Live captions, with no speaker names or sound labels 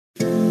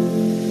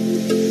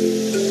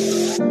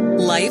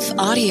Life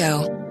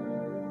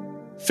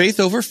Audio.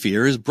 Faith Over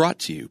Fear is brought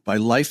to you by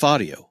Life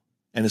Audio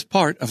and is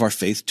part of our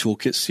Faith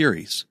Toolkit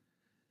series.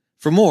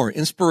 For more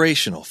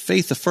inspirational,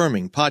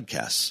 faith-affirming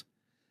podcasts,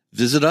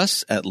 visit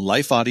us at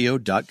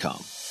lifeaudio.com.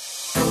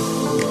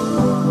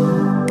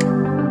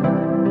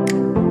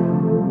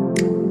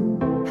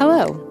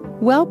 Hello,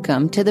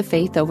 welcome to the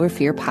Faith Over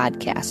Fear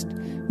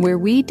podcast, where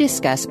we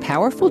discuss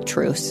powerful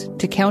truths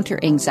to counter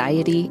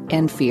anxiety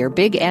and fear,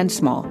 big and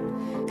small.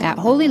 At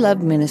Holy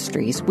Love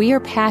Ministries, we are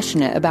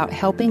passionate about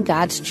helping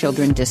God's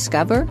children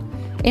discover,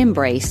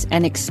 embrace,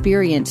 and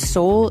experience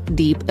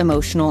soul-deep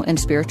emotional and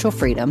spiritual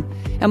freedom,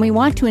 and we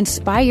want to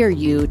inspire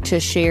you to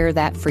share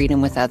that freedom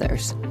with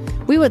others.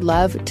 We would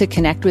love to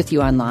connect with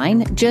you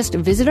online. Just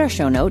visit our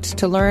show notes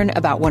to learn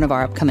about one of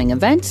our upcoming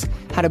events,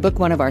 how to book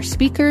one of our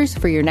speakers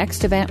for your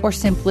next event, or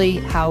simply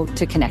how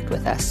to connect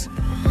with us.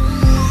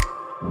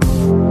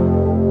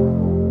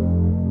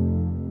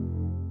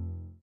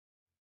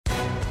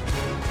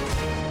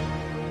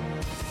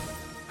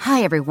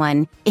 Hi,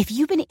 everyone. If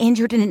you've been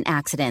injured in an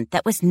accident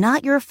that was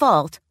not your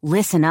fault,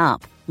 listen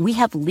up. We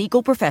have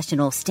legal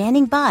professionals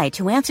standing by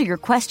to answer your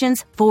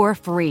questions for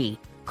free.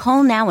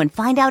 Call now and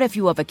find out if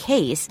you have a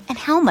case and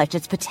how much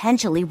it's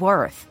potentially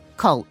worth.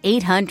 Call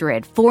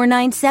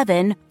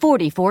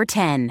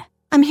 800-497-4410.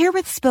 I'm here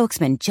with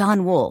spokesman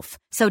John Wolf.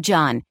 So,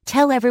 John,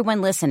 tell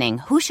everyone listening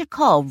who should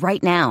call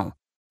right now.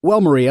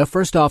 Well, Maria,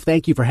 first off,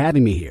 thank you for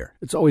having me here.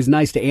 It's always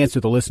nice to answer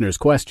the listeners'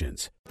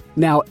 questions.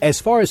 Now, as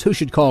far as who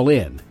should call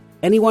in,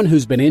 anyone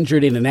who's been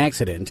injured in an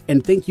accident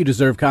and think you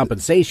deserve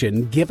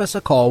compensation, give us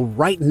a call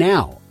right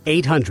now.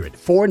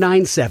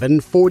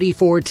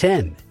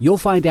 800-497-4410. You'll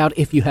find out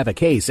if you have a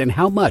case and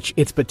how much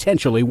it's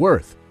potentially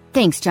worth.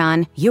 Thanks,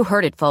 John. You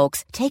heard it,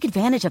 folks. Take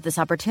advantage of this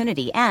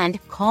opportunity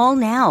and call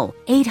now.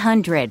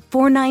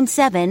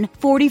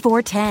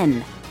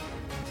 800-497-4410.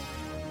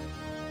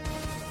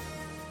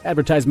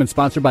 Advertisement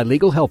sponsored by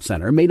Legal Help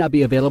Center. May not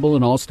be available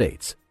in all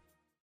states.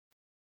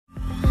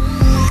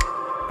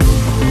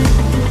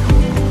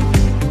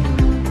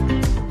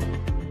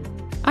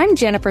 I'm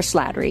Jennifer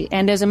Slattery,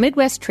 and as a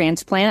Midwest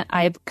transplant,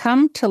 I've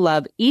come to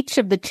love each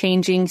of the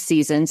changing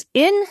seasons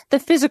in the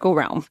physical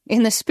realm.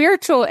 In the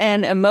spiritual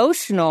and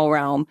emotional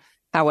realm,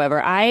 however,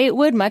 I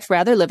would much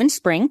rather live in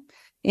spring,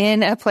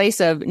 in a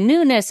place of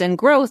newness and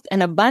growth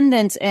and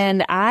abundance,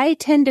 and I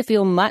tend to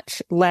feel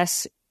much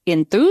less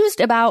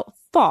enthused about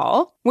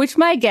fall, which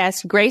my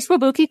guest, Grace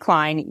Wabuke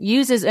Klein,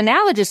 uses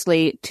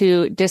analogously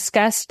to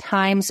discuss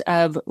times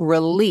of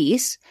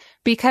release,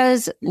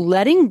 because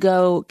letting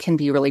go can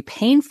be really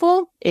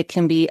painful. It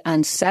can be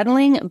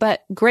unsettling,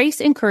 but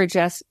Grace encourages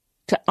us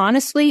to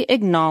honestly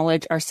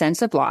acknowledge our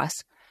sense of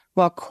loss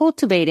while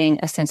cultivating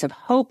a sense of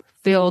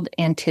hope-filled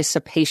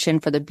anticipation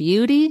for the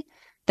beauty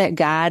that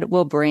God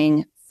will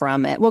bring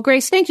from it. Well,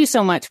 Grace, thank you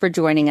so much for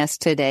joining us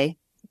today.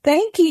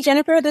 Thank you,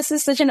 Jennifer. This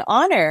is such an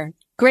honor.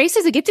 Grace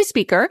is a gifted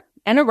speaker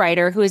and a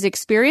writer who has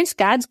experienced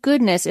God's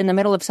goodness in the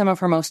middle of some of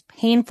her most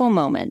painful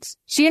moments.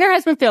 She and her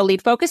husband Phil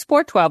lead Focus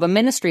 412, a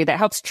ministry that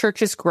helps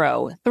churches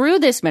grow. Through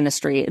this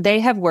ministry,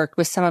 they have worked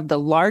with some of the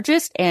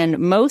largest and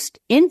most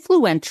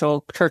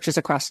influential churches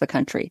across the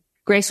country.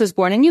 Grace was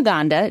born in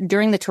Uganda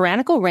during the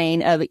tyrannical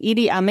reign of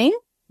Idi Amin,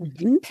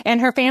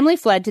 and her family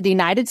fled to the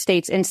United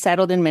States and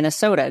settled in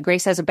Minnesota.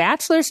 Grace has a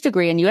bachelor's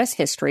degree in U.S.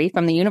 history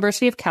from the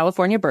University of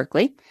California,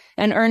 Berkeley,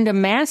 and earned a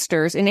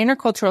master's in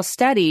intercultural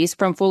studies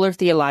from Fuller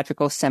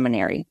Theological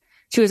Seminary.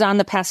 She was on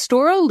the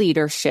pastoral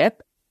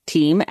leadership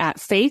team at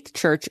Faith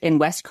Church in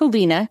West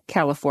Covina,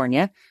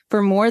 California,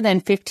 for more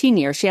than 15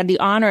 years. She had the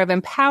honor of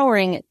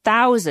empowering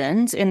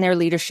thousands in their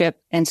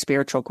leadership and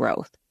spiritual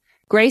growth.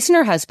 Grace and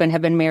her husband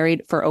have been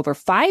married for over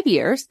 5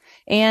 years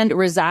and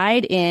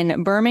reside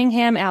in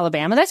Birmingham,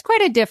 Alabama. That's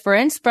quite a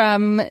difference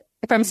from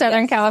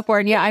Southern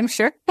California, I'm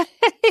sure.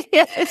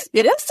 Yes,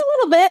 it is a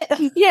little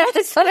bit.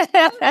 Yes.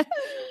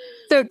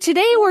 So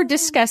today we're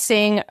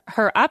discussing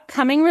her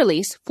upcoming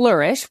release,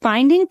 Flourish,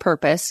 Finding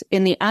Purpose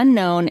in the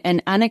Unknown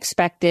and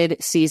Unexpected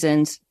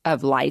Seasons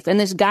of Life. And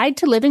this guide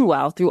to living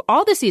well through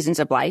all the seasons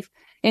of life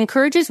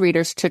encourages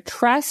readers to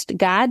trust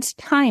God's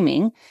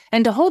timing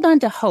and to hold on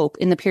to hope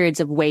in the periods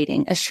of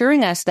waiting,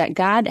 assuring us that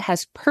God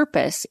has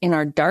purpose in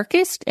our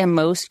darkest and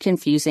most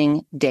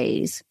confusing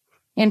days.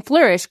 In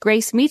Flourish,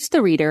 Grace meets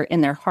the reader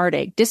in their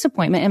heartache,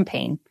 disappointment, and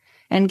pain,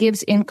 and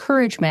gives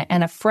encouragement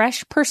and a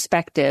fresh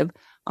perspective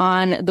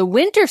on the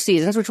winter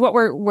seasons, which is what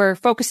we're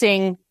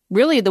focusing,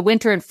 really the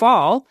winter and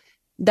fall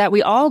that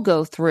we all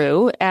go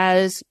through,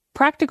 as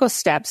practical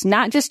steps,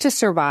 not just to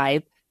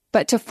survive,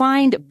 but to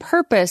find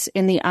purpose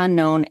in the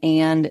unknown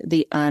and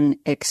the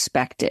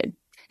unexpected.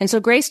 And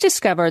so Grace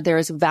discovered there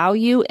is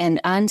value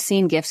and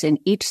unseen gifts in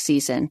each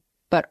season,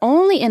 but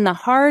only in the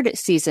hard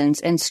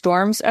seasons and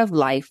storms of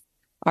life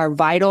are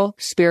vital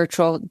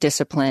spiritual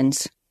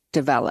disciplines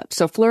developed.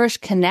 So Flourish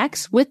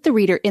connects with the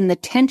reader in the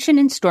tension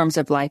and storms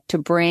of life to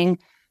bring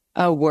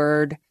a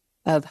word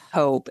of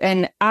hope.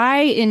 And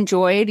I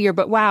enjoyed your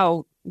book.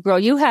 Wow, girl,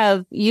 you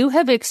have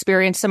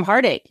experienced some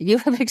heartache. You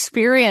have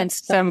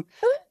experienced some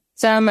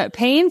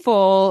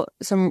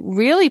some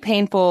really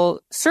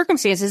painful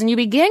circumstances. And you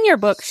begin your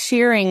book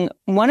sharing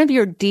one of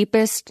your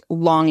deepest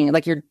longing,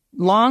 like your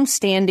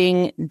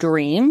long-standing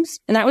dreams.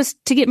 And that was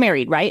to get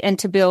married, right? And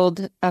to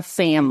build a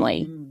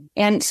family.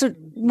 And so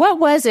what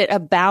was it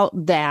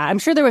about that? I'm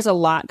sure there was a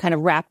lot kind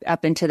of wrapped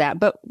up into that,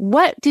 but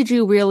what did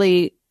you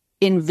really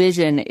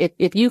envision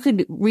if you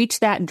could reach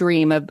that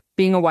dream of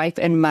being a wife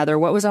and mother?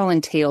 What was all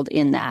entailed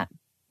in that?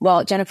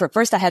 Well, Jennifer,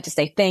 first I have to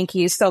say thank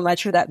you so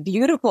much for that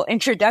beautiful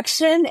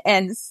introduction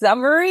and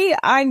summary.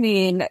 I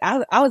mean,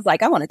 I was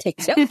like, I want to take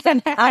notes.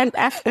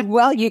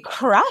 Well, you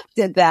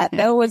crafted that.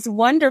 That was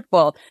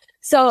wonderful.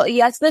 So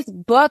yes, this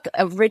book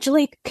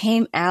originally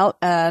came out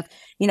of,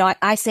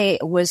 I say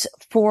it was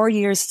 4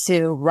 years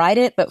to write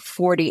it, but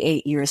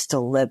 48 years to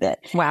live it.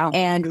 Wow.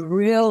 And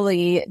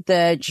really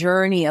the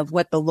journey of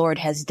what the Lord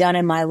has done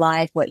in my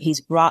life, what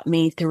he's brought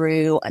me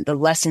through, the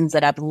lessons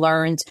that I've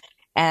learned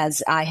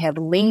as I have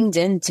leaned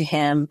into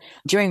him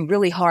during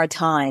really hard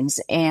times.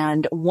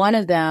 And one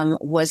of them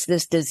was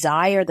this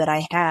desire that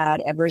I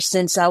had ever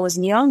since I was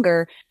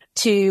younger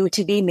to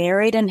be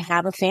married and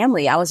have a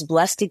family. I was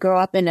blessed to grow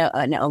up in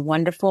a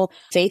wonderful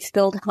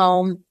faith-filled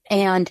home.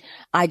 And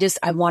I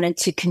wanted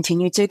to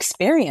continue to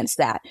experience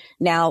that.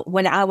 Now,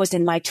 when I was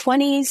in my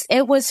 20s,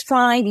 it was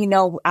fine.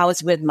 I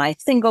was with my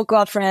single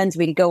girlfriends.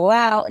 We'd go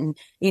out and,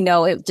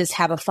 it just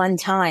have a fun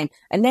time.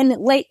 And then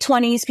late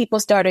 20s,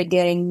 people started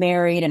getting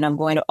married and I'm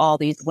going to all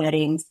these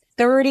weddings.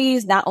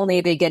 30s, not only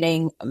are they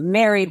getting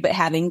married, but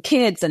having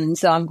kids. And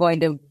so I'm going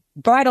to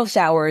bridal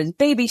showers,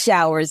 baby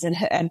showers.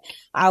 And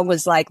I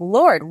was like,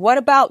 Lord, what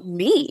about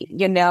me?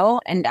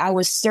 And I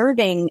was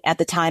serving at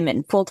the time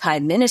in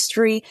full-time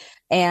ministry.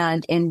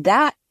 And in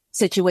that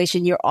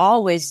situation, you're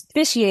always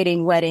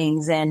officiating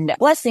weddings and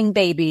blessing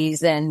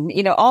babies and,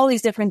 all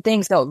these different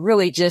things that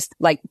really just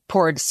like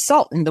poured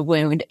salt in the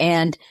wound.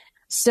 And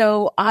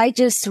so I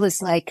just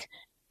was like,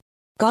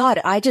 God,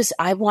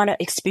 I want to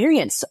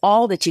experience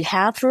all that you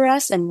have for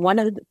us. And one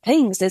of the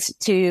things is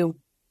to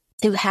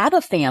have a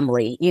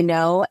family, and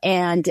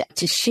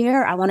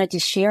I wanted to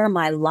share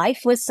my life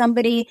with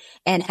somebody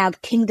and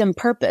have kingdom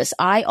purpose.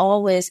 I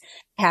always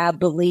have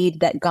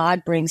believed that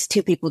God brings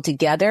two people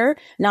together,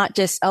 not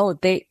just,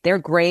 they're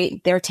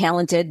great, they're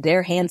talented,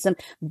 they're handsome,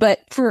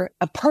 but for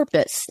a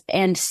purpose.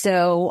 And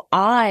so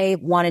I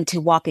wanted to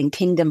walk in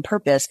kingdom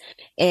purpose.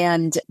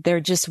 And there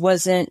just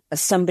wasn't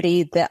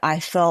somebody that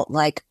I felt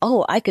like,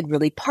 I could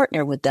really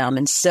partner with them.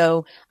 And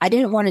so I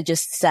didn't want to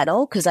just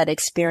settle because I'd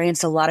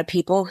experienced a lot of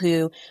people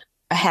who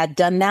had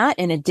done that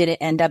and it didn't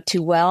end up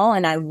too well.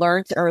 And I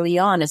learned early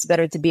on it's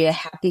better to be a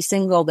happy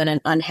single than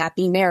an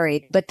unhappy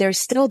married. But there's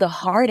still the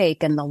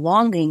heartache and the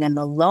longing and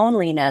the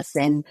loneliness.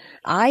 And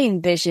I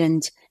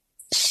envisioned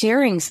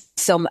sharing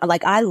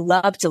I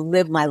love to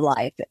live my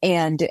life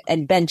and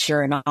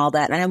adventure and all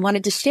that. And I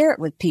wanted to share it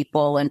with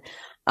people and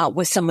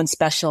with someone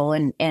special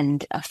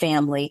and a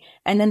family.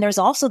 And then there's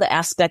also the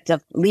aspect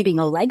of leaving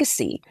a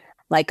legacy.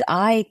 Like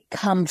I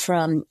come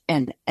from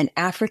an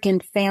African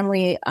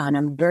family and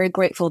I'm very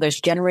grateful. There's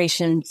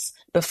generations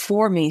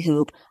before me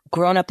who've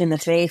grown up in the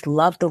faith,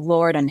 love the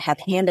Lord and have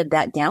handed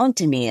that down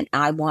to me. And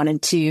I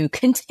wanted to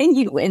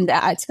continue in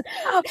that.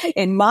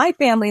 In my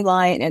family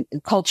line and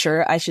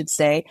culture, I should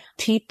say,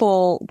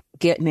 people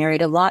get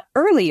married a lot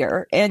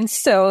earlier. And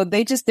so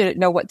they just didn't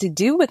know what to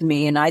do with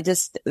me. And I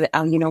just,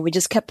 we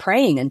just kept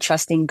praying and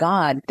trusting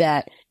God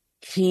that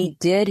he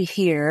did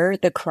hear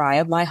the cry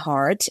of my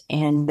heart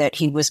and that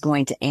he was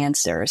going to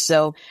answer.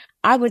 So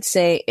I would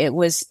say it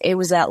was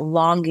that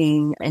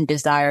longing and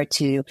desire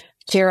to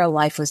share a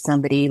life with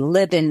somebody,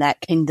 live in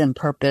that kingdom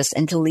purpose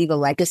and to leave a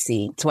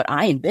legacy. It's what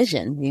I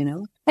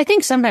envision, I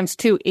think sometimes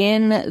too,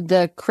 in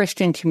the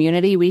Christian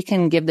community, we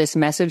can give this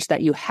message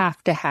that you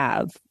have to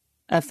have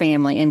a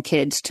family and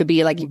kids to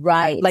be like,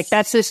 right. Like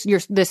that's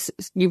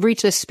you've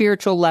reached this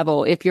spiritual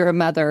level if you're a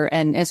mother.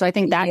 And so I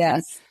think that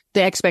yes.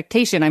 The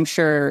expectation, I'm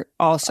sure,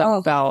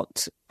 also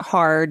felt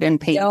hard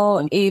and painful.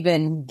 Don't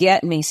even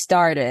get me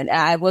started.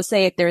 I will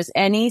say if there's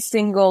any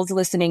singles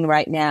listening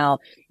right now,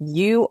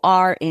 you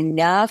are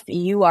enough.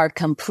 You are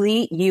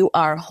complete. You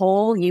are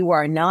whole. You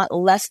are not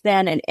less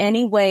than in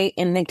any way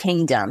in the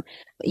kingdom.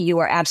 You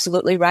are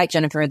absolutely right,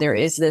 Jennifer. There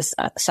is this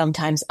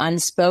sometimes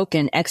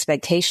unspoken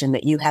expectation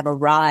that you have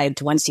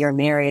arrived once you're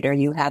married or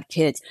you have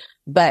kids.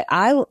 But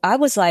I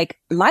was like,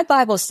 my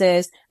Bible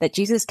says that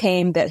Jesus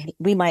came that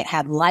we might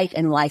have life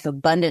and life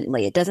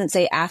abundantly. It doesn't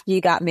say after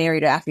you got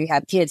married or after you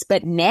have kids,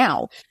 but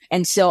now.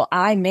 And so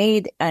I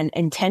made an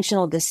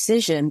intentional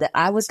decision that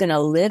I was going to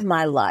live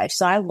my life.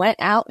 So I went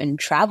out and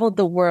traveled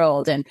the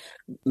world and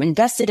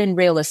invested in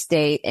real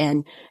estate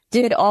and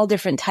did all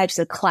different types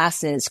of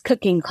classes,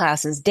 cooking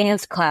classes,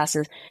 dance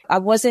classes. I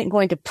wasn't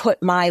going to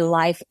put my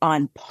life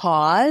on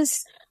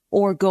pause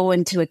or go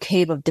into a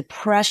cave of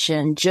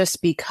depression just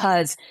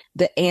because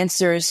the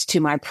answers to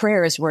my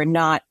prayers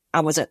I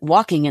wasn't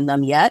walking in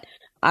them yet.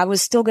 I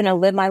was still going to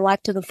live my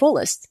life to the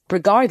fullest,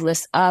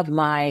 regardless of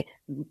my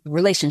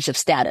relationship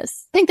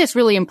status. I think that's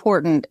really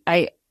important.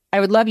 I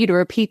would love you to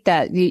repeat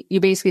that. You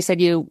basically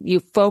said you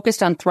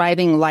focused on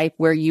thriving life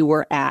where you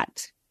were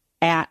at.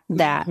 at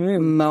that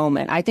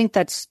moment. I think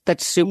that's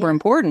super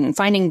important.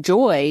 Finding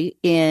joy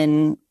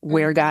in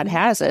where God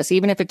has us,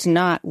 even if it's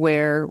not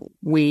where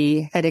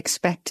we had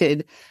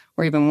expected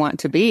or even want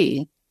to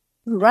be.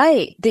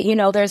 Right.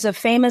 There's a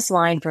famous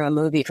line from a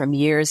movie from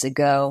years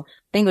ago.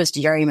 I think it was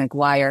Jerry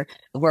Maguire,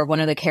 where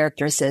one of the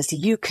characters says,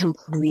 "You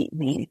complete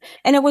me."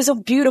 And it was a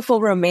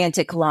beautiful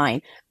romantic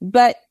line,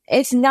 but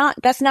that's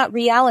not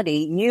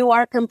reality. You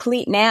are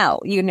complete now.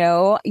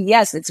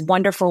 Yes, it's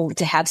wonderful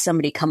to have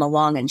somebody come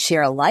along and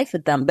share a life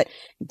with them, but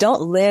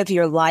don't live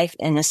your life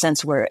in a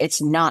sense where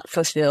it's not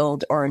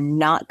fulfilled or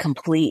not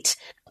complete.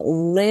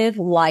 Live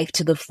life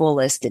to the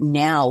fullest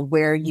now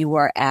where you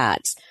are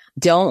at.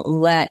 Don't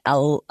let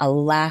a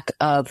lack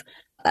of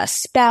a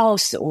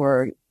spouse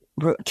or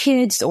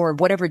kids or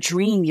whatever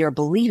dream you're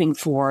believing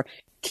for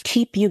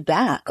keep you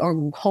back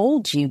or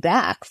hold you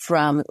back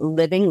from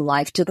living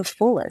life to the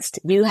fullest.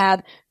 You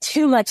have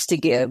too much to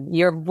give.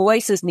 Your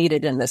voice is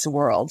needed in this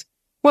world.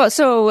 Well,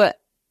 so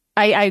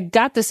I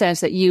got the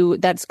sense that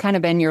that's kind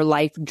of been your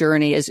life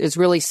journey is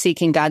really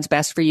seeking God's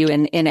best for you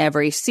in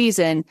every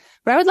season.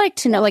 But I would like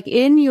to know, like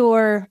in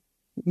your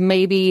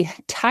maybe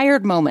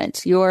tired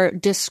moments, your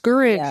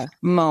discouraged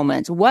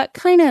moments, what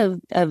kind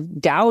of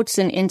doubts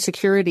and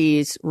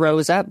insecurities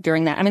rose up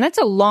during that? I mean, that's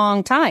a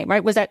long time,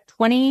 right? Was that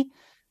 20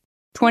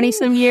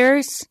 some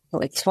years?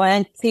 Like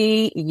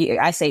 20 years.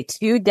 I say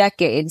 2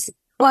 decades,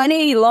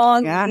 20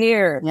 long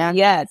years. Yeah.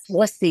 Yes.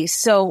 Let's see.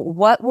 So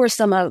what were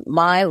some of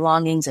my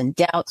longings and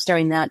doubts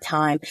during that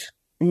time?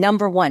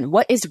 Number one,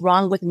 what is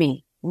wrong with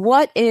me?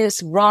 What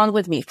is wrong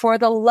with me? For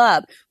the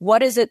love,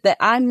 what is it that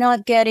I'm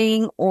not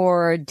getting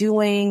or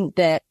doing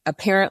that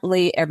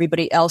apparently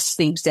everybody else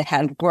seems to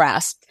have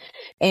grasped?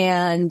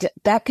 And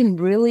that can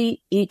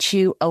really eat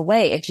you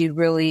away if you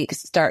really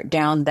start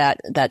down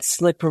that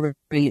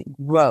slippery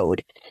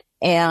road.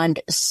 And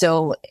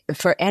so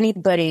for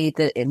anybody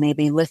that may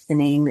be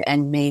listening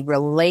and may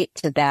relate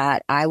to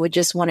that, I would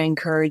just want to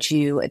encourage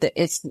you that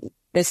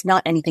there's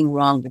not anything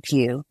wrong with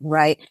you,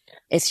 right?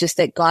 It's just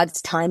that God's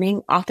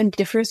timing often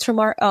differs from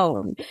our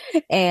own.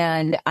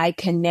 And I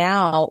can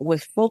now,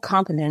 with full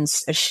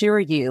confidence, assure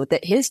you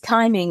that his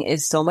timing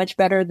is so much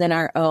better than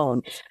our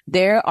own.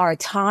 There are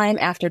time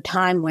after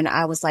time when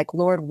I was like,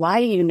 Lord,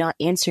 why are you not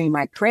answering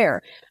my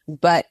prayer?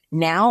 But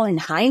now in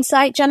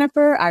hindsight,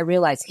 Jennifer, I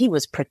realize he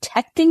was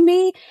protecting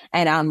me.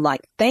 And I'm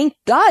like, thank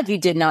God you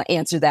did not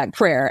answer that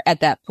prayer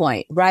at that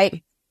point,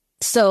 right?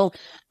 So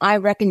I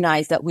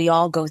recognize that we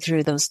all go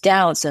through those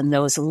doubts and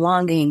those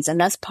longings, and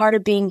that's part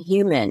of being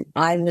human.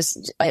 I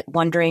was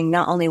wondering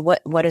not only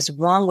what is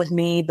wrong with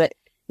me, but,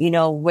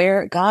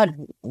 where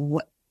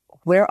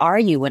are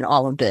you in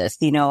all of this?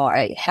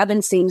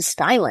 Heaven seems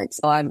silent.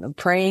 So I'm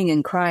praying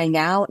and crying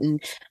out,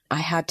 and I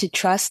had to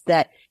trust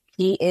that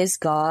he is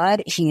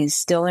God. He is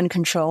still in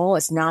control.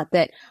 It's not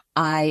that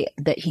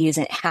he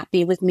isn't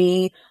happy with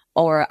me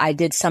or I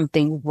did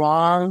something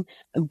wrong,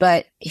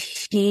 but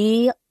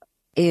he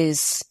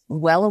is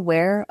well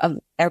aware of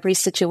every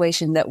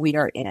situation that we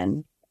are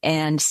in.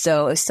 And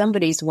so if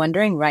somebody's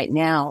wondering right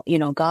now,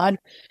 God,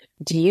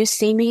 do you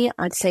see me?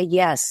 I'd say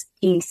yes.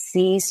 He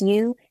sees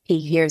you. He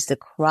hears the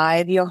cry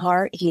of your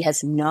heart. He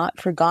has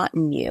not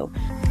forgotten you.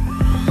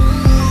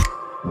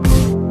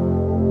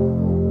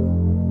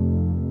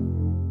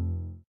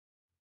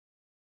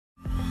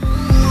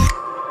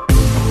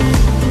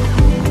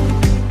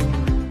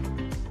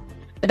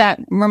 That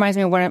reminds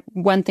me of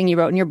one thing you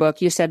wrote in your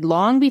book. You said,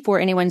 long before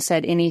anyone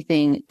said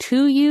anything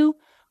to you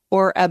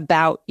or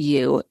about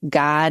you,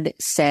 God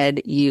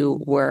said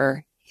you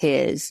were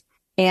his.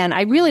 And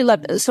I really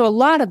loved it. So a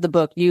lot of the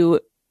book,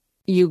 you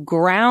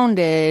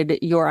grounded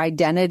your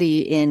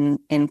identity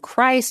in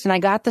Christ. And I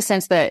got the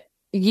sense that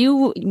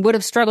you would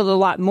have struggled a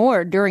lot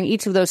more during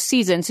each of those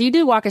seasons. So you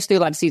do walk us through a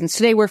lot of seasons.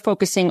 Today, we're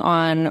focusing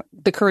on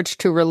the courage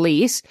to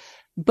release,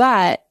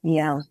 but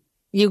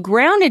you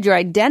grounded your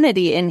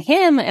identity in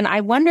him. And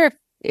I wonder if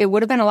it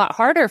would have been a lot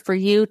harder for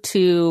you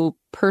to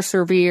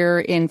persevere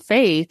in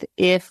faith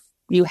if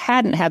you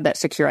hadn't had that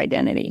secure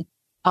identity.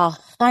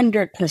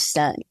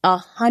 100%.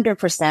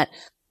 100%.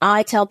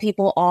 I tell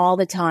people all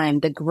the time,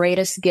 the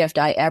greatest gift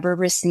I ever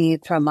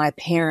received from my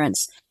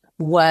parents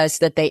was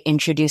that they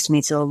introduced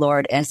me to the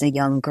Lord as a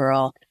young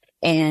girl.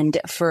 And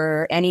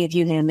for any of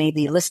you who may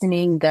be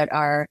listening that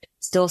are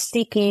still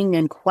seeking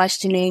and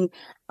questioning,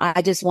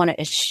 I just want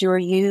to assure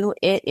you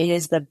it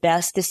is the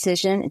best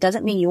decision. It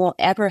doesn't mean you won't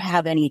ever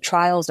have any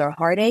trials or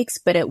heartaches,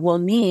 but it will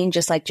mean,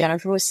 just like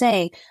Jennifer was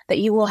saying, that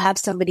you will have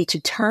somebody to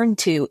turn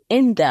to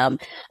in them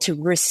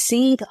to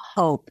receive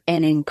hope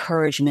and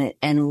encouragement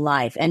and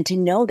life and to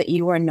know that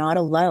you are not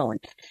alone.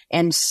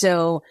 And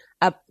so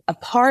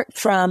apart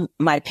from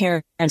my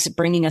parents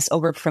bringing us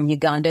over from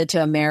Uganda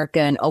to America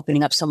and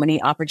opening up so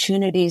many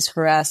opportunities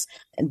for us,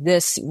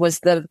 this was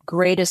the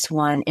greatest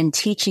one in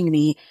teaching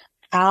me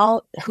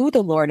who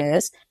the Lord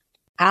is,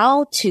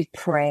 how to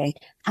pray,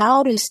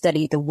 how to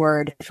study the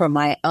word for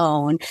my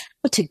own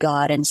to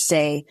God and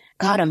say,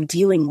 God, I'm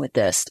dealing with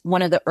this.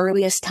 One of the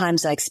earliest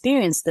times I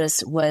experienced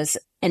this was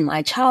in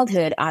my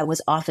childhood. I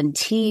was often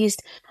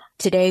teased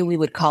today we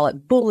would call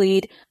it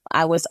bullied.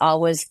 I was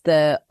always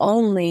the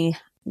only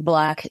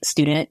Black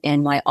student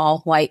in my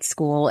all-white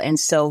school. And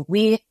so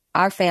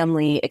our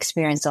family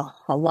experienced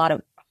a lot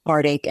of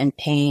heartache and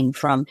pain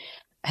from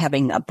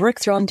having a brick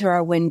thrown through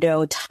our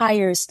window,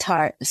 car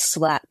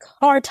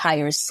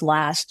tires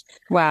slashed.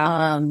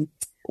 Wow.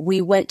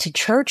 We went to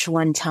church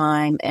one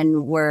time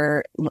and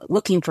were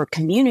looking for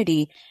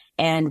community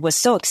and was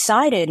so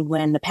excited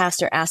when the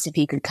pastor asked if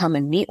he could come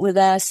and meet with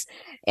us.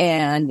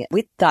 And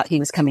we thought he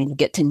was coming to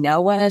get to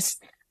know us.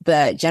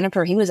 But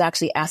Jennifer, he was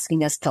actually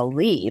asking us to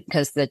leave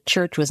because the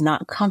church was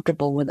not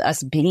comfortable with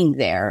us being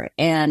there.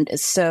 And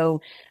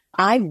so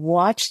I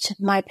watched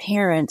my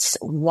parents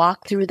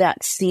walk through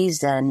that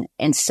season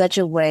in such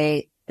a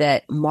way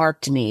that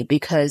marked me,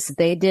 because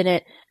they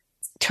didn't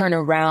turn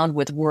around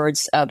with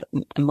words of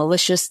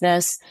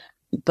maliciousness.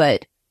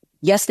 But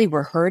yes, they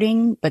were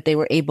hurting, but they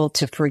were able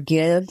to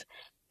forgive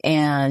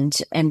and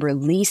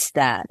release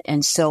that.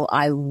 And so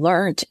I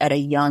learned at a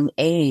young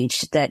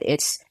age that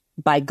it's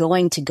by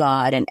going to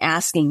God and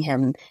asking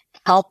him,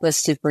 help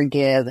us to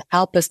forgive,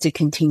 help us to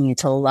continue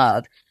to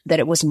love, that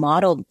it was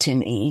modeled to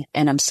me.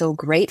 And I'm so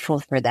grateful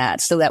for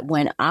that. So that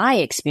when I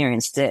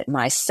experienced it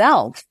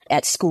myself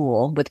at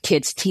school with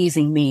kids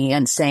teasing me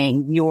and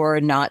saying,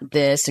 you're not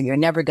this, or you're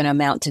never going to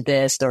amount to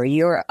this, or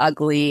you're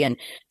ugly, and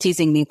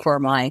teasing me for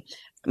my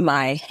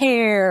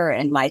hair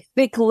and my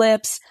thick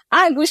lips,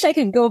 I wish I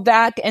could go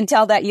back and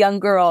tell that young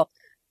girl,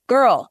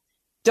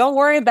 don't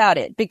worry about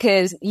it,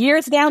 because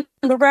years down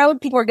the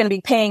road, people are going to be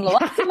paying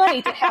lots of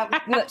money to have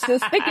lips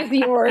as thick as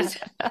yours.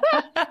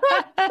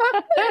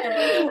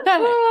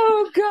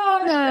 Oh,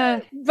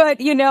 God. But,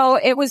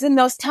 it was in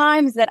those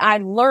times that I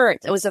learned.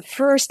 It was the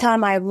first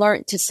time I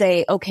learned to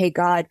say, okay,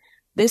 God,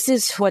 this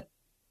is what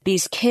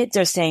these kids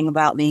are saying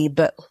about me,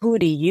 but who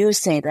do you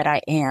say that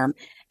I am?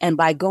 And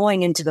by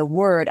going into the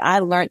word, I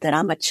learned that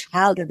I'm a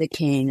child of the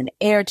King, an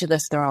heir to the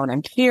throne,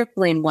 and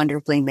fearfully and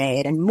wonderfully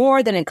made, and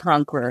more than a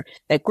conqueror,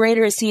 that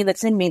greater is he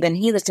that's in me than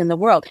he that's in the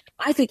world.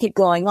 I could keep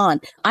going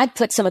on. I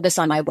put some of this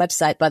on my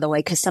website, by the way,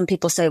 because some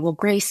people say, well,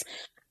 Grace,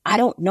 I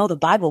don't know the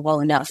Bible well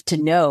enough to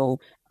know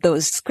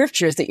those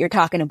scriptures that you're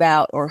talking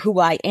about or who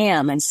I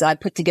am. And so I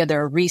put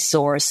together a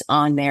resource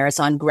on there.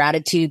 It's on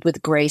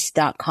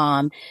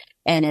gratitudewithgrace.com.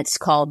 And it's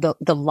called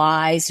the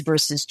Lies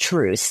versus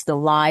Truths, the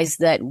lies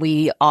that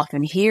we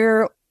often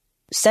hear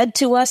said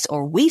to us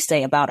or we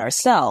say about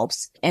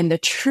ourselves, and the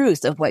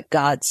truth of what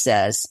God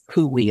says,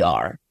 who we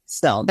are.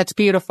 So that's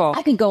beautiful.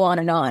 I can go on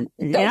and on.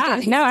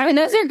 Yeah, no, I mean,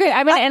 those are good.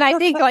 I mean, and I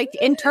think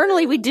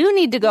internally we do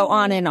need to go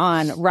on and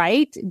on,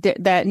 right?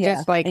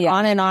 Just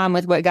on and on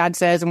with what God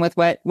says and with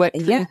what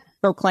He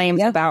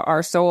proclaims about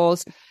our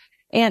souls.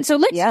 And so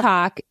let's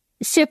talk,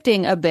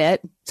 shifting a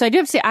bit. So I do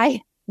have to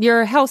say,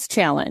 your health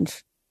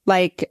challenge.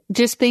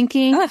 Just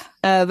thinking.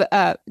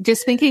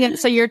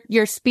 So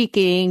you're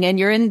speaking and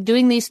you're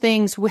doing these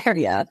things where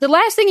the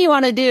last thing you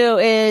want to do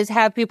is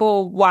have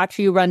people watch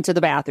you run to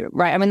the bathroom,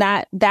 right? I mean,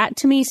 that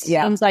to me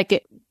seems like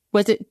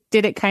did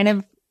it kind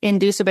of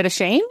induce a bit of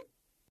shame?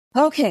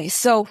 Okay.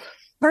 So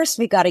first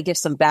we got to give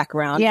some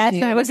background.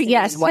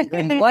 Yes.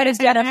 What is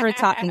Jennifer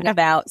talking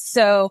about?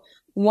 So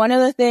one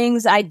of the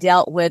things I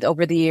dealt with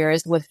over the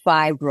years with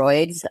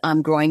fibroids,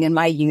 growing in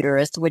my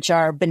uterus, which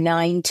are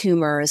benign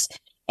tumors.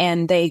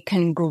 And they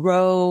can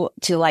grow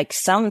to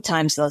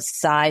sometimes the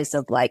size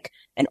of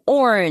an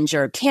orange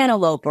or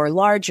cantaloupe or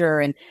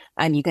larger.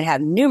 And you can have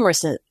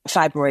numerous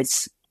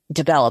fibroids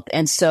develop.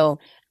 And so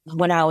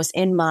when I was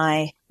in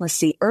my,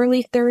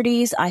 early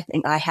 30s, I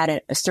think I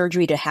had a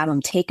surgery to have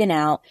them taken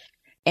out.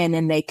 And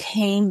then they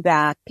came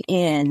back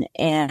in.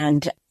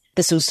 And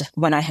this was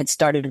when I had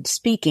started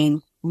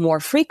speaking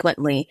more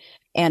frequently.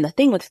 And the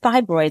thing with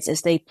fibroids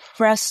is they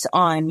press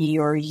on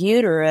your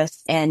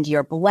uterus and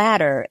your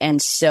bladder. And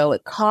so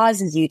it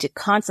causes you to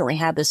constantly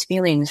have this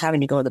feeling of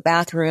having to go to the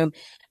bathroom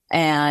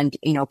and,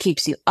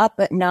 keeps you up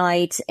at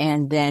night.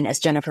 And then, as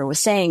Jennifer was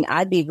saying,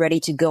 I'd be ready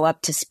to go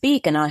up to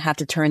speak and I'd have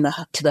to turn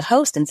to the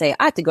host and say,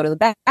 I have to go to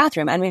the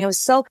bathroom. I mean,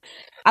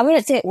 I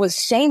wouldn't say it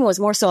was shame. It was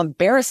more so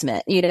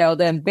embarrassment,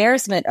 the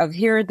embarrassment of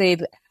here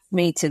they've asked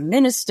me to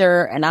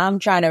minister and I'm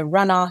trying to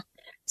run off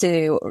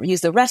to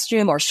use the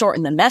restroom or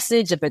shorten the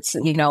message if it's,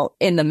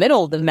 in the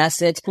middle of the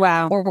message.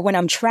 Wow. Or when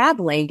I'm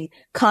traveling,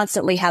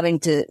 constantly having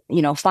to,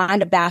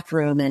 find a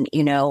bathroom and,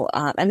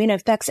 it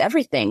affects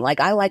everything.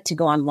 I like to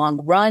go on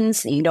long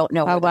runs and you don't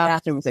know where the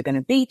bathrooms are going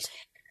to be.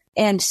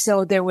 And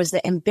so there was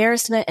the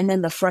embarrassment and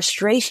then the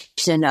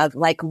frustration of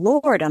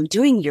Lord, I'm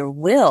doing your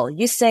will.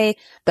 You say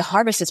the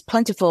harvest is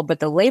plentiful, but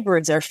the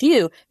laborers are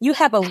few. You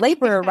have a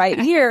laborer right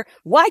here.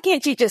 Why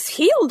can't you just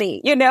heal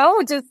me?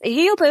 Just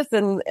heal this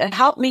and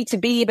help me to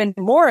be even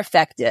more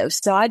effective.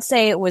 So I'd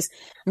say it was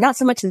not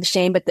so much the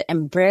shame, but the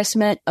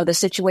embarrassment of the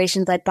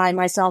situations I'd find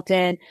myself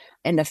in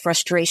and the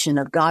frustration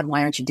of God,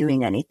 why aren't you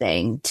doing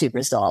anything to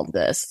resolve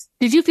this?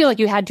 Did you feel like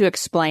you had to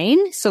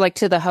explain? So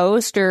to the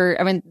host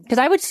because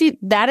I would see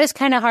that as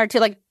kind of hard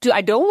to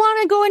I don't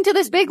want to go into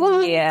this big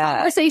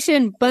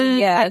conversation, but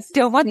I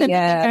don't want them.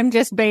 I'm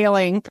just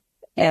bailing.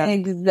 Yeah.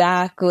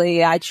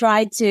 Exactly. I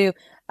tried to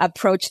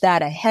approach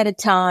that ahead of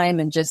time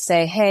and just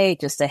say, hey,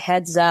 just a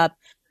heads up.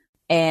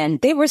 And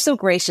they were so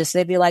gracious.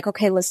 They'd be like,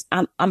 okay,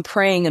 I'm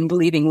praying and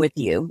believing with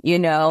you, you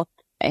know?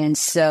 And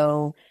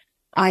so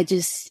I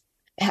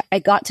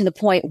got to the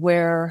point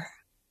where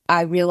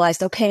I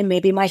realized, okay,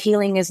 maybe my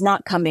healing is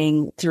not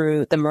coming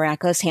through the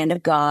miraculous hand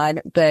of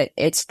God, but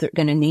it's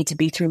going to need to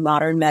be through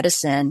modern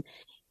medicine.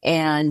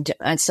 And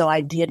so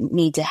I did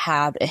need to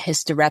have a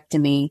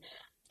hysterectomy.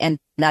 And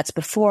that's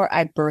before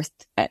I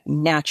birthed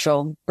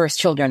natural birth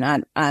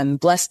children. I'm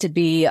blessed to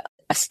be a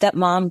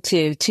stepmom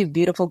to two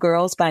beautiful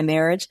girls by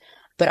marriage.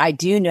 But I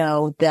do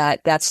know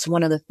that that's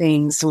one of the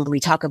things when we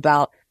talk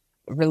about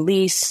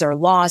release or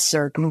loss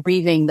or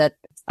grieving, that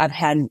I've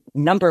had a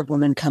number of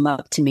women come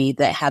up to me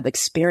that have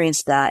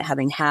experienced that,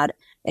 having had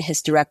a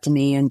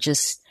hysterectomy, and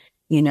just,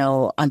 you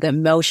know, the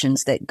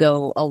emotions that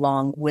go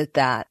along with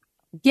that.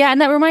 Yeah.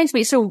 And that reminds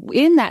me. So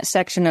in that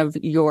section of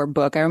your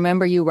book, I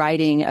remember you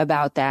writing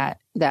about that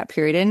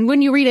period. And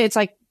when you read it, it's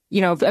like, you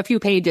know, a few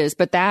pages,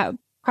 but that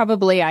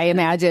probably, I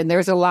imagine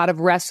there's a lot of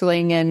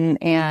wrestling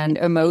and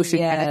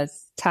emotion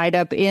tied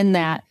up in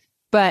that.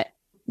 But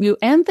you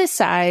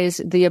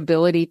emphasize the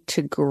ability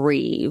to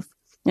grieve.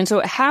 And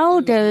so how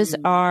does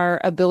our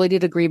ability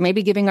to grieve,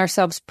 maybe giving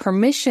ourselves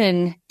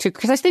permission to,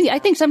 because I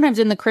think sometimes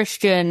in the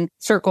Christian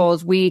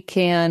circles, we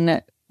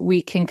can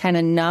kind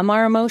of numb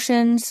our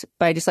emotions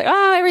by just like,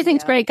 oh,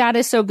 everything's great. God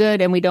is so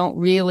good. And we don't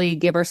really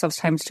give ourselves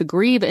times to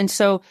grieve. And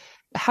so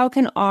how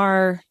can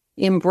our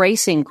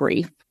embracing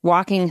grief,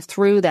 walking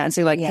through that and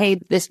say like,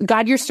 hey, this,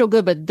 God, you're still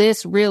good, but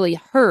this really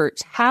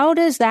hurts. How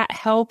does that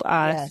help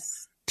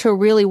us to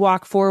really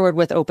walk forward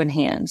with open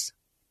hands?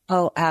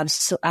 Oh,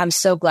 I'm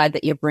so glad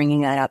that you're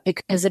bringing that up,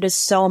 because it is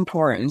so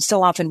important.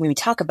 So often when we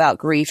talk about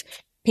grief,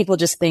 people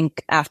just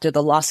think after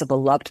the loss of a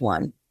loved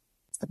one,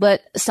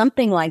 but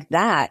something like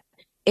that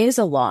is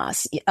a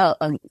loss,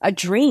 a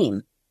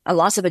dream, a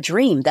loss of a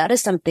dream. That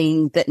is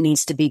something that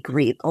needs to be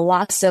grieved. A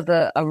loss of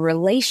a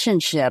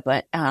relationship.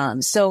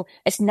 So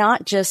it's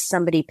not just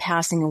somebody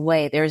passing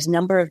away. There's a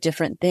number of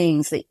different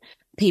things that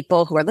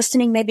people who are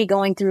listening may be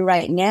going through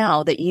right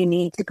now that you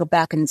need to go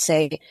back and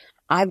say,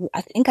 I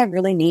think I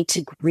really need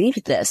to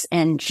grieve this,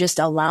 and just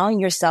allowing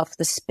yourself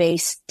the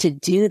space to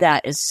do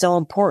that is so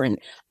important.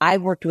 I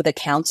worked with a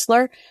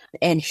counselor,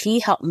 and he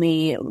helped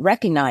me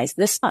recognize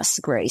this is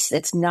grace.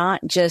 It's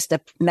not just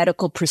a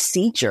medical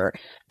procedure,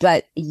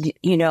 but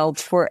you know,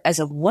 as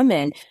a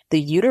woman, the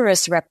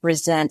uterus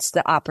represents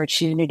the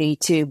opportunity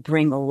to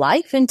bring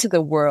life into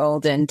the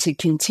world and to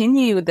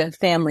continue the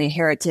family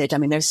heritage. I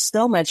mean, there's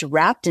so much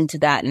wrapped into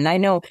that, and I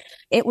know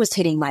it was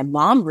hitting my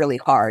mom really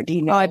hard,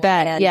 you know. Oh, I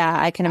bet. And yeah,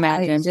 I can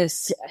imagine.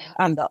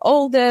 I'm the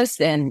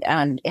oldest and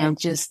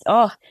just,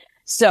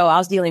 so I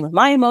was dealing with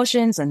my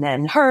emotions and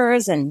then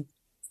hers. And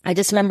I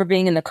just remember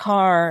being in the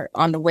car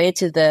on the way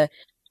to the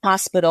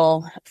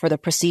hospital for the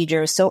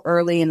procedure so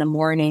early in the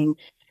morning,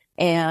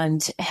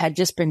 and had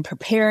just been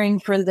preparing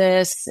for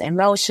this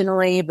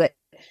emotionally, but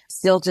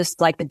still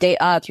just like the day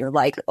up, you're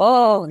like,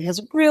 oh,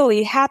 it's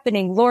really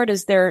happening. Lord,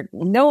 is there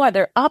no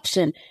other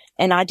option?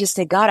 And I just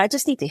said, God, I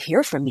just need to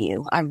hear from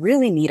you. I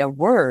really need a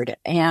word.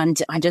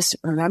 And I just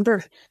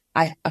remember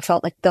I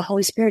felt like the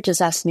Holy Spirit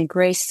just asked me,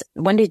 Grace,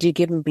 when did you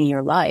give me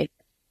your life?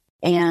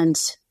 And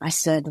I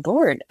said,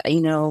 Lord,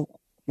 you know,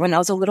 when I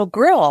was a little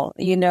girl,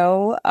 you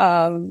know,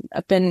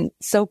 I've been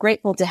so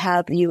grateful to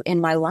have you in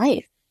my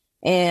life.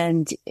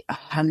 And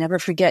I'll never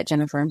forget,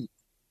 Jennifer.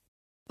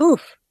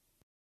 Oof.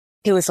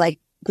 It was like,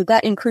 did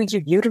that include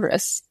your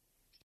uterus?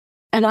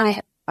 And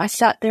I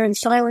sat there in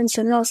silence,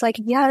 and I was like,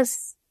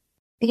 yes,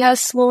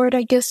 Lord,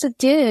 I guess it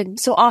did.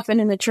 So often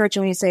in the church,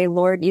 when we say,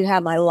 Lord, you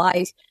have my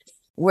life,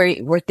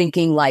 we're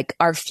thinking like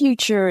our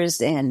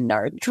futures and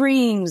our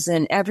dreams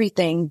and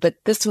everything. But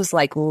this was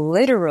like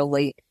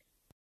literally,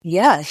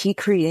 he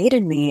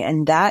created me,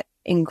 and that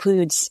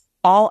includes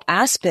all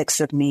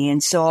aspects of me.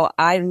 And so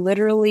I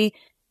literally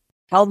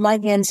held my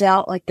hands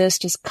out like this,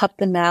 just cupped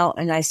them out.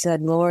 And I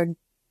said, Lord,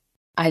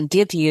 I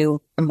give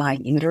you my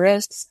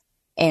uterus.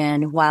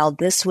 And while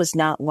this was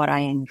not what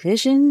I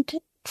envisioned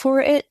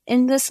for it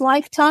in this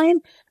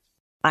lifetime,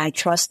 I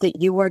trust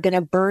that you are going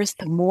to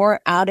birth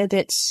more out of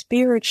it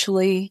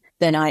spiritually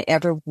than I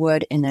ever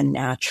would in the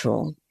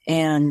natural.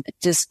 And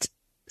just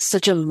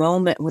such a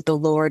moment with the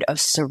Lord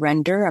of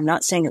surrender. I'm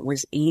not saying it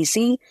was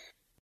easy,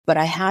 but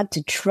I had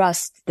to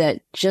trust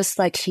that just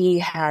like He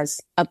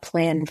has a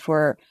plan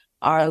for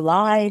our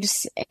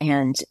lives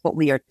and what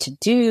we are to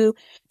do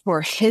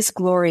for His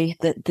glory,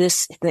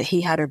 that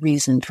He had a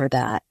reason for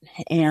that.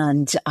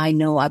 And I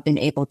know I've been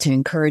able to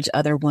encourage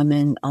other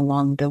women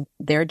along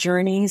their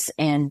journeys,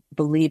 and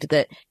believe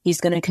that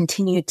He's going to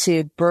continue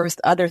to birth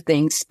other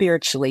things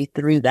spiritually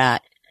through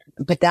that.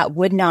 But that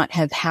would not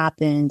have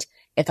happened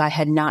if I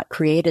had not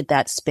created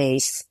that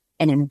space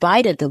and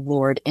invited the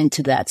Lord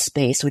into that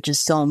space, which is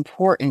so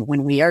important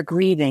when we are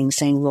grieving,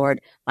 saying, Lord,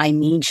 I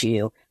need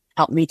you.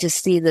 Help me to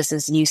see this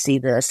as you see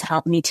this.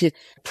 Help me to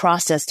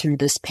process through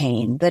this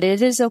pain. That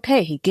it is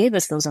okay. He gave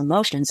us those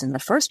emotions in the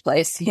first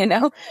place,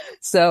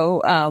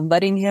 So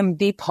letting him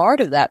be part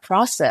of that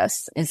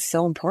process is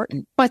so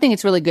important. Well, I think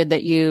it's really good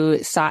that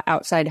you sought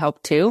outside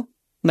help too.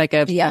 Like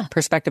a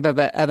perspective of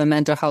a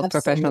mental health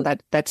professional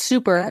that's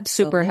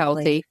super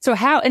healthy. So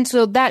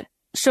that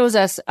shows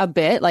us a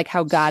bit like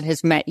how God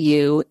has met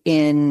you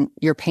in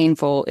your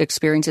painful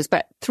experiences,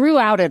 but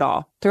throughout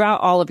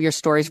all of your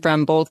stories,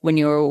 from both when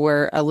you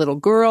were a little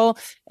girl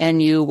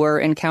and you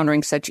were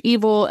encountering such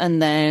evil,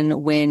 and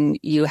then when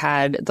you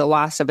had the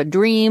loss of a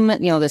dream,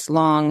 this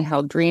long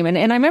held dream. And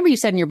I remember you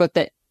said in your book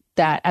that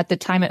at the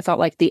time it felt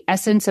like the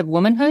essence of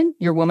womanhood,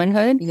 your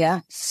womanhood.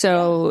 Yeah.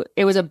 So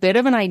it was a bit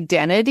of an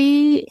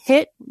identity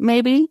hit,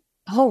 maybe?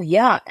 Oh,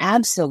 yeah,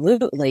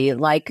 absolutely.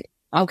 Like,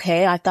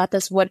 okay, I thought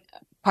that's what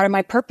part of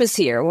my purpose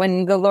here.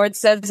 When the Lord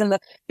says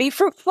be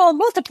fruitful,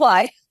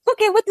 multiply.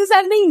 Okay, what does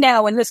that mean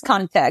now in this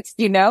context,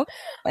 And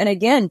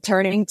again,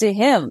 turning to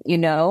him,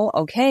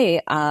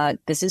 okay,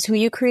 this is who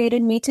you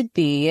created me to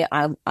be.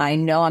 I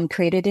know I'm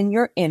created in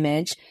your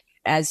image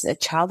as a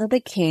child of the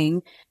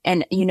King.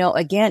 And,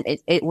 again,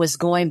 it was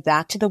going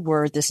back to the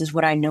word. This is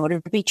what I know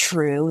to be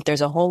true. There's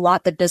a whole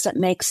lot that doesn't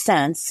make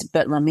sense,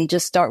 but let me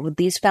just start with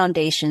these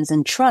foundations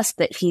and trust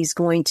that he's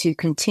going to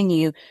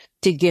continue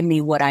to give me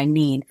what I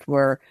need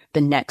for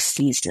the next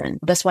season.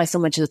 That's why so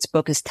much of this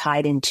book is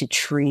tied into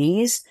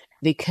trees,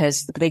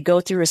 because they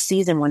go through a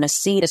season when a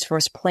seed is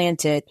first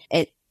planted,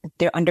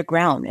 they're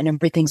underground and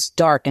everything's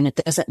dark and it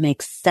doesn't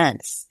make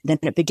sense. Then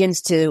it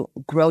begins to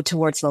grow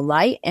towards the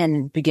light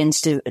and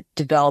begins to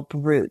develop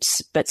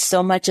roots. But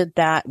so much of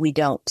that we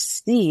don't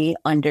see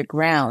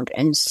underground.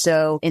 And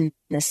so in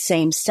the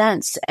same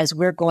sense, as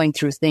we're going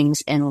through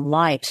things in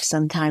life,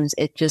 sometimes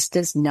it just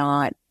does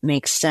not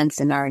make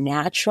sense in our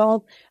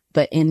natural.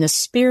 But in the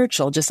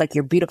spiritual, just like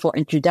your beautiful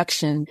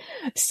introduction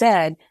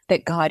said,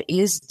 that God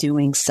is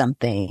doing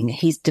something.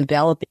 He's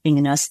developing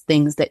in us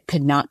things that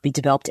could not be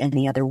developed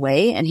any other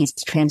way. And he's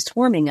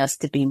transforming us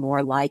to be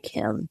more like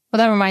him. Well,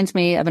 that reminds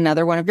me of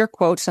another one of your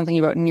quotes, something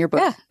you wrote in your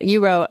book. Yeah.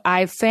 You wrote,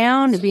 "I've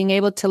found being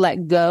able to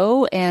let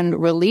go and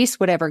release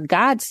whatever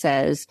God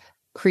says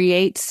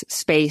creates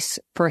space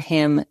for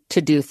him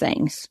to do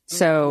things."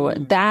 So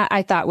that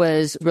I thought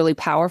was really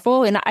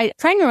powerful. And I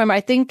trying to remember,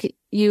 I think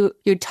you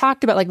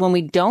talked about like when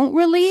we don't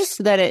release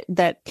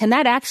that can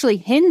that actually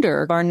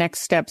hinder our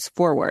next steps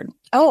forward?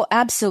 Oh,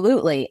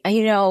 absolutely.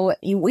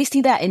 We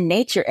see that in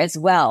nature as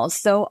well.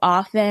 So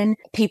often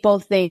people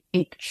think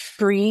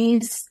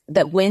trees,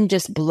 that wind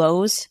just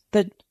blows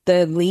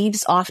the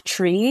leaves off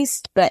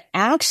trees. But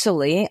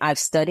actually, I've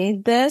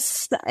studied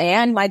this,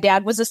 and my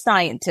dad was a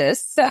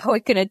scientist, so I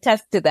can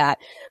attest to that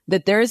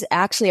there's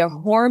actually a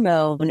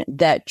hormone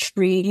that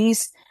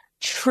trees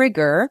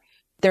trigger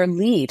their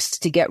leaves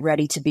to get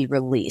ready to be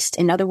released.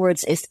 In other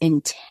words, it's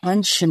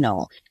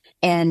intentional.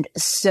 And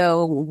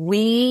so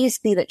we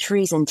see that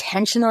trees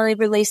intentionally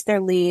release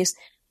their leaves,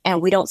 and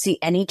we don't see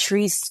any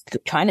trees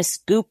trying to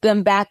scoop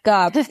them back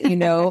up,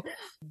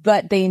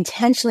 but they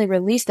intentionally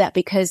release that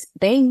because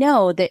they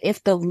know that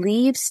if the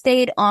leaves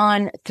stayed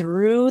on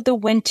through the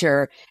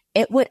winter,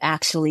 it would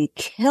actually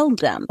kill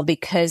them.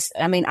 Because,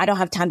 I don't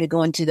have time to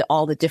go into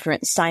all the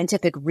different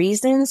scientific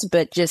reasons,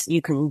 but just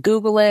you can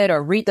Google it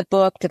or read the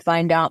book to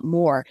find out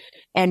more.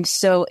 And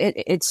so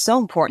it's so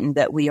important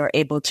that we are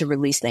able to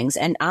release things.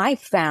 And I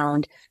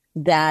found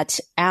that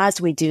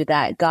as we do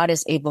that, God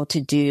is able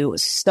to do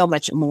so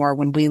much more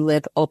when we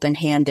live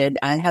open-handed.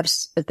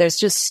 There's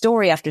just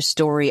story after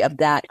story of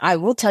that. I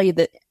will tell you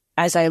that,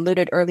 as I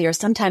alluded earlier,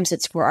 sometimes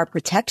it's for our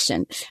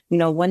protection.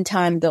 One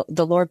time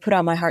the Lord put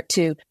on my heart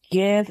to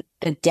give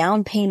the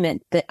down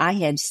payment that I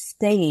had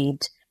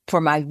saved for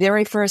my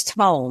very first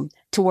home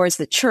towards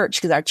the church,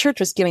 because our church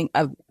was giving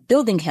a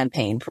building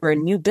campaign for a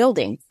new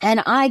building.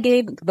 And I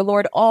gave the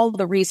Lord all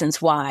the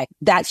reasons why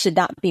that should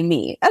not be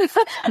me.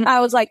 I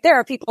was like, there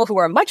are people who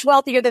are much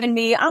wealthier than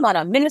me. I'm on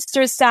a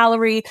minister's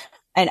salary.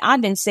 And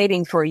I've been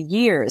saving for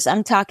years.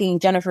 I'm talking,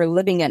 Jennifer,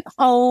 living at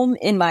home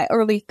in my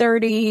early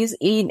 30s,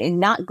 eating,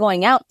 not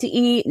going out to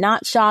eat,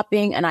 not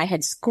shopping. And I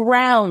had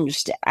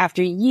scrounged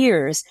after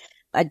years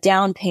a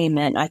down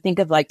payment, I think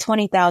of like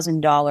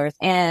 $20,000.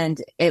 And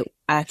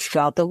I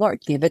felt the Lord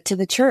give it to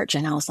the church.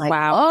 And I was like,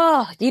 wow,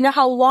 oh, do you know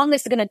how long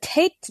this is going to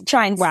take to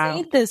try and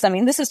save this?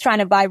 This is trying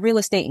to buy real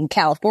estate in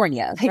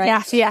California.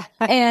 Right? Yeah.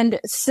 And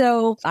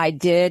so I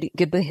did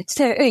give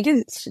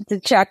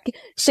the check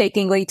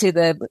shakingly to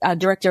the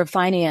director of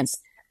finance,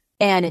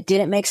 and it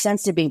didn't make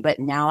sense to me. But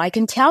now I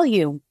can tell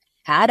you,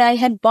 had I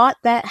had bought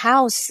that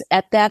house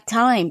at that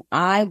time,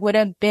 I would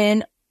have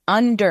been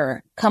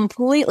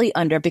completely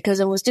under, because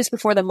it was just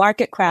before the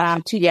market crash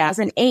in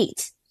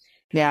 2008.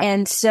 Yeah.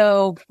 And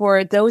so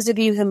for those of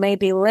you who may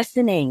be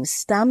listening,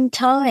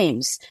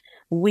 sometimes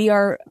we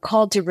are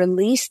called to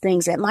release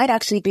things that might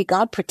actually be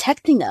God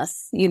protecting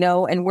us,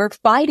 and we're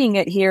fighting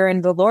it here.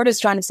 And the Lord is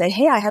trying to say,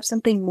 hey, I have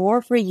something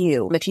more for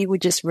you. If you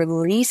would just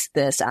release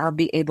this, I'll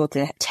be able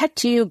to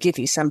protect you, give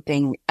you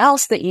something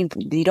else that you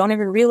don't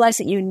even realize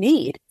that you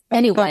need.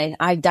 Anyway,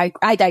 I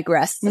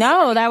digress.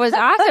 No, that was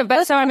awesome.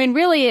 But so, I mean,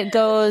 really it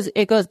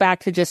goes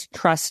back to just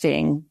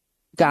trusting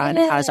God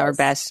has our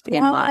best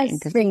in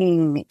mind.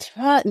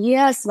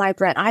 Yes, my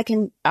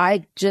friend.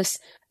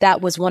 That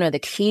was one of the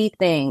key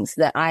things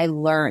that I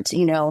learned.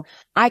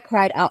 I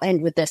cried out,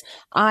 and with this,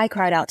 I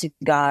cried out to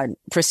God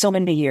for so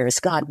many years.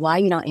 God, why are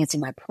you not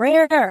answering my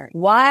prayer?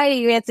 Why are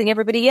you answering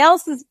everybody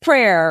else's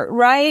prayer?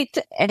 Right?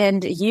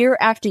 And year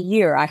after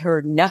year, I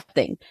heard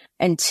nothing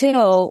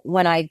until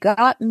when I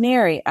got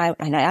married. I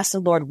asked the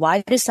Lord,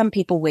 why do some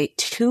people wait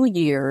 2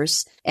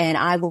 years and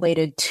I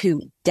waited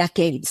 2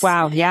 decades?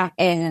 Wow. Yeah.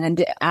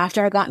 And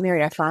after I got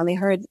married, I finally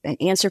heard an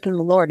answer from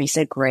the Lord. He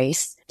said,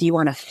 Grace, do you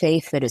want a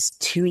faith that is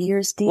 2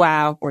 years deep?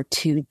 Wow. Or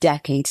 2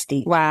 decades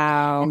deep?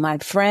 Wow. And my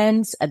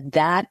friends,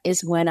 that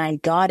is when I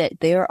got it.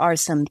 There are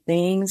some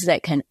things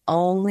that can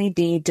only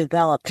be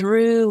developed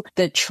through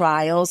the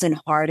trials and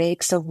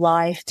heartaches of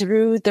life,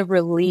 through the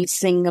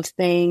releasing of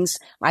things.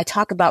 I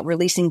talk about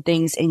releasing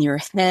things in your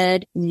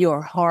head,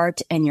 your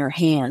heart, and your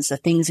hands. The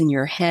things in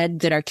your head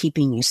that are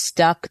keeping you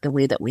stuck, the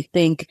way that we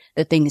think,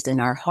 the things in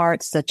our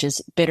hearts, such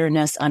as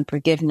bitterness,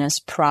 unforgiveness,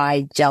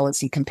 pride,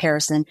 jealousy,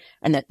 comparison,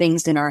 and the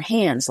things in our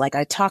hands, like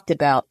I talked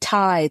about,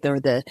 tithe or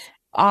the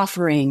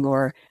offering,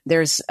 or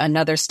there's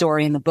another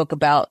story in the book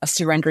about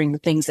surrendering the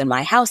things in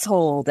my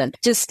household. And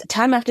just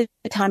time after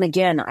time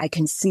again, I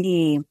can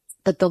see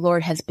that the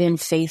Lord has been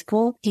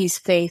faithful. He's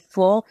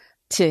faithful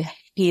to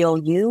heal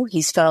you.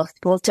 He's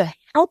faithful to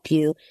help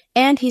you,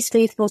 and he's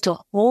faithful to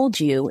hold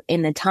you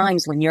in the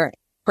times when your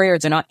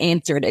prayers are not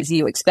answered as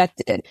you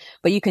expected.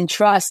 But you can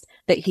trust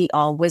that he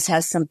always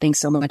has something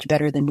so much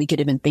better than we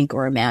could even think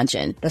or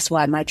imagine. That's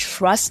why my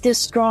trust is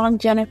strong,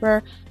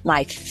 Jennifer.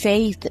 My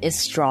faith is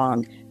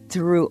strong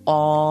through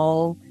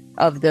all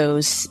of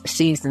those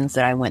seasons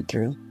that I went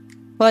through.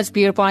 Well, it's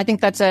beautiful. I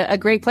think that's a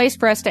great place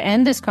for us to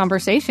end this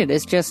conversation,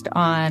 is just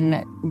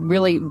on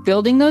really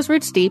building those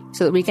roots deep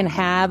so that we can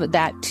have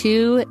that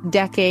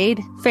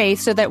 2-decade faith,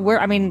 so that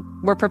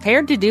we're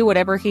prepared to do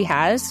whatever he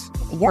has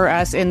for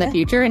us in the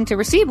future, and to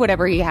receive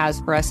whatever he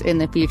has for us in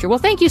the future. Well,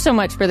 thank you so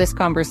much for this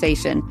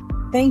conversation.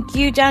 Thank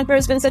you, Jennifer.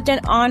 It's been such an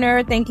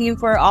honor. Thank you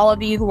for all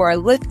of you who are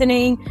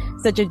listening.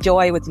 Such a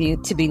joy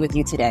to be with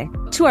you today.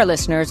 To our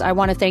listeners, I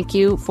want to thank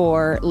you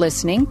for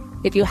listening.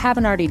 If you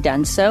haven't already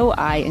done so,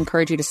 I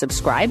encourage you to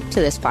subscribe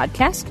to this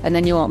podcast, and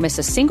then you won't miss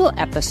a single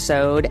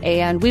episode.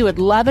 And we would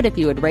love it if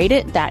you would rate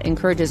it. That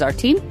encourages our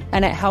team,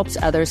 and it helps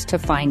others to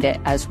find it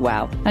as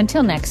well.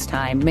 Until next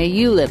time, may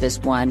you live as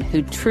one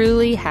who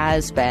truly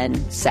has been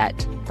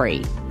set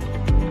free.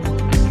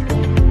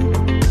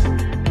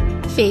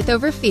 Faith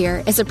Over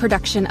Fear is a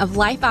production of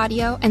Life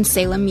Audio and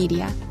Salem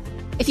Media.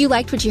 If you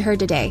liked what you heard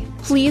today,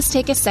 please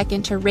take a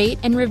second to rate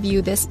and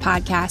review this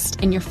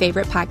podcast in your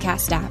favorite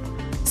podcast app,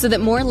 so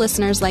that more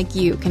listeners like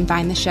you can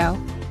find the show.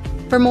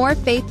 For more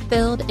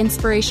faith-filled,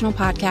 inspirational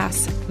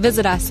podcasts,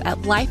 visit us at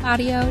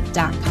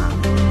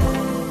lifeaudio.com.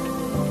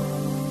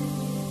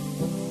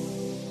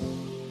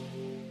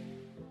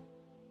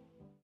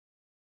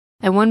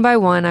 And one by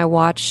one, I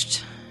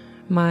watched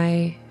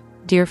my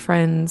dear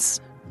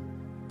friends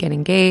get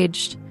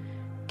engaged,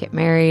 get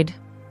married,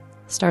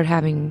 start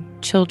having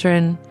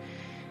children.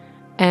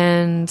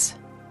 And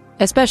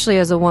especially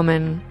as a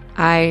woman,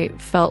 I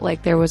felt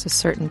like there was a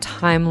certain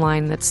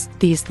timeline that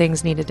these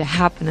things needed to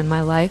happen in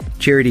my life.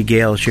 Charity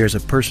Gale shares a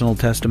personal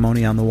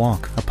testimony on The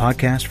Walk, a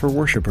podcast for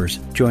worshipers.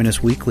 Join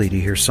us weekly to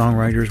hear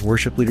songwriters,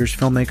 worship leaders,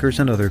 filmmakers,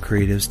 and other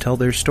creatives tell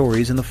their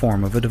stories in the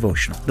form of a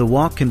devotional. The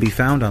Walk can be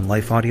found on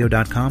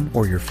lifeaudio.com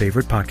or your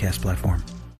favorite podcast platform.